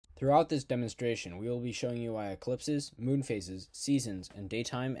Throughout this demonstration, we will be showing you why eclipses, moon phases, seasons, and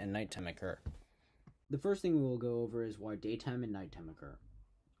daytime and nighttime occur. The first thing we will go over is why daytime and nighttime occur.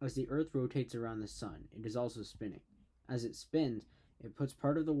 As the Earth rotates around the Sun, it is also spinning. As it spins, it puts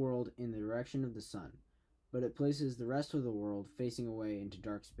part of the world in the direction of the Sun, but it places the rest of the world facing away into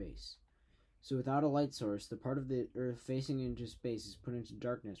dark space. So without a light source, the part of the Earth facing into space is put into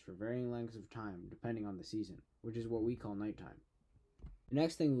darkness for varying lengths of time depending on the season, which is what we call nighttime. The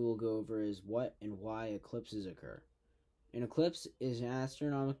next thing we will go over is what and why eclipses occur. An eclipse is an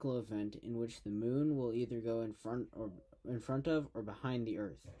astronomical event in which the moon will either go in front of or behind the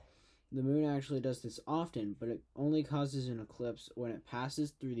Earth. The moon actually does this often, but it only causes an eclipse when it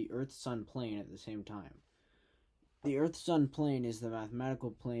passes through the Earth-Sun plane at the same time. The Earth-Sun plane is the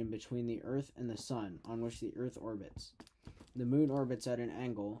mathematical plane between the Earth and the Sun on which the Earth orbits. The moon orbits at an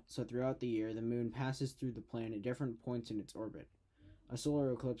angle, so throughout the year the moon passes through the plane at different points in its orbit. A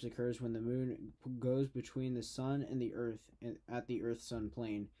solar eclipse occurs when the moon goes between the Sun and the Earth at the Earth-Sun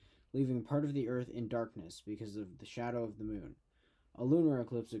plane, leaving part of the Earth in darkness because of the shadow of the moon. A lunar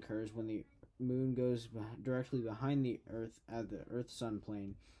eclipse occurs when the moon goes directly behind the Earth at the Earth-Sun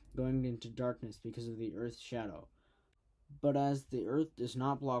plane, going into darkness because of the Earth's shadow. But as the Earth does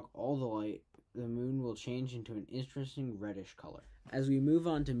not block all the light, the moon will change into an interesting reddish color. As we move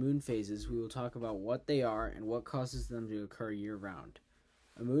on to moon phases, we will talk about what they are and what causes them to occur year-round.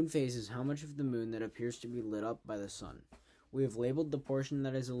 A moon phase is how much of the moon that appears to be lit up by the sun. We have labeled the portion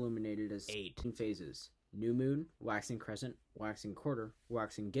that is illuminated as 8 phases: new moon, waxing crescent, waxing quarter,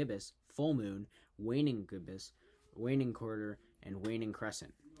 waxing gibbous, full moon, waning gibbous, waning quarter, and waning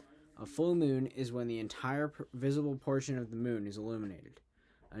crescent. A full moon is when the entire visible portion of the moon is illuminated.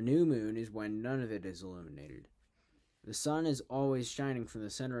 A new moon is when none of it is illuminated. The sun is always shining from the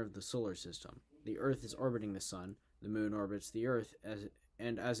center of the solar system. The Earth is orbiting the sun. The moon orbits the Earth,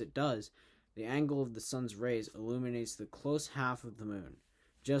 and as it does, the angle of the sun's rays illuminates the close half of the moon,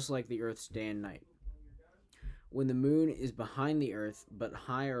 just like the Earth's day and night. When the moon is behind the Earth, but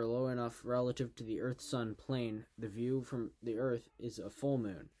high or low enough relative to the Earth-Sun plane, the view from the Earth is a full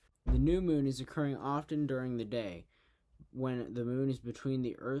moon. The new moon is occurring often during the day, when the moon is between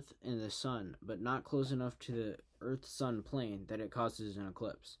the Earth and the Sun, but not close enough to the Earth-Sun plane that it causes an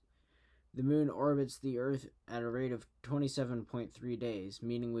eclipse. The moon orbits the Earth at a rate of 27.3 days,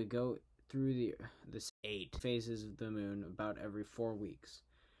 meaning we go through the 8 phases of the moon about every 4 weeks.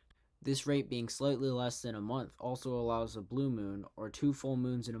 This rate being slightly less than a month also allows a blue moon, or 2 full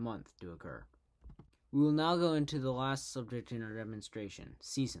moons in a month, to occur. We will now go into the last subject in our demonstration,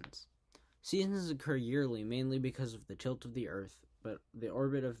 seasons. Seasons occur yearly mainly because of the tilt of the Earth, but the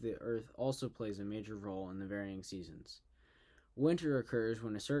orbit of the Earth also plays a major role in the varying seasons. Winter occurs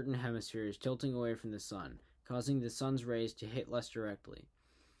when a certain hemisphere is tilting away from the sun, causing the sun's rays to hit less directly.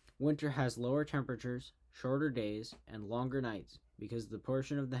 Winter has lower temperatures, shorter days, and longer nights because the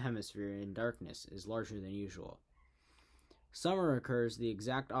portion of the hemisphere in darkness is larger than usual. Summer occurs the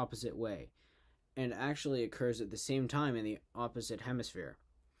exact opposite way, and actually occurs at the same time in the opposite hemisphere.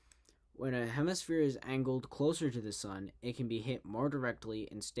 When a hemisphere is angled closer to the sun, it can be hit more directly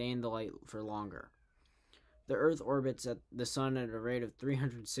and stay in the light for longer. The Earth orbits at the sun at a rate of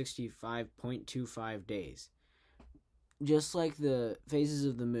 365.25 days. Just like the phases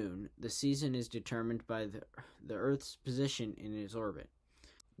of the moon, the season is determined by the Earth's position in its orbit.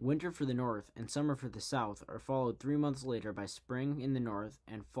 Winter for the north and summer for the south are followed 3 months later by spring in the north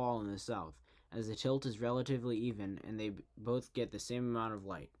and fall in the south, as the tilt is relatively even and they both get the same amount of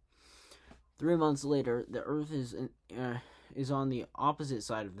light. 3 months later, the Earth is on the opposite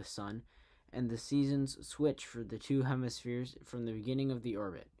side of the sun, and the seasons switch for the 2 hemispheres from the beginning of the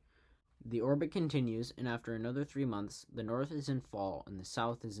orbit. The orbit continues, and after another 3 months, the north is in fall and the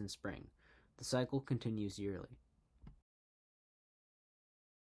south is in spring. The cycle continues yearly.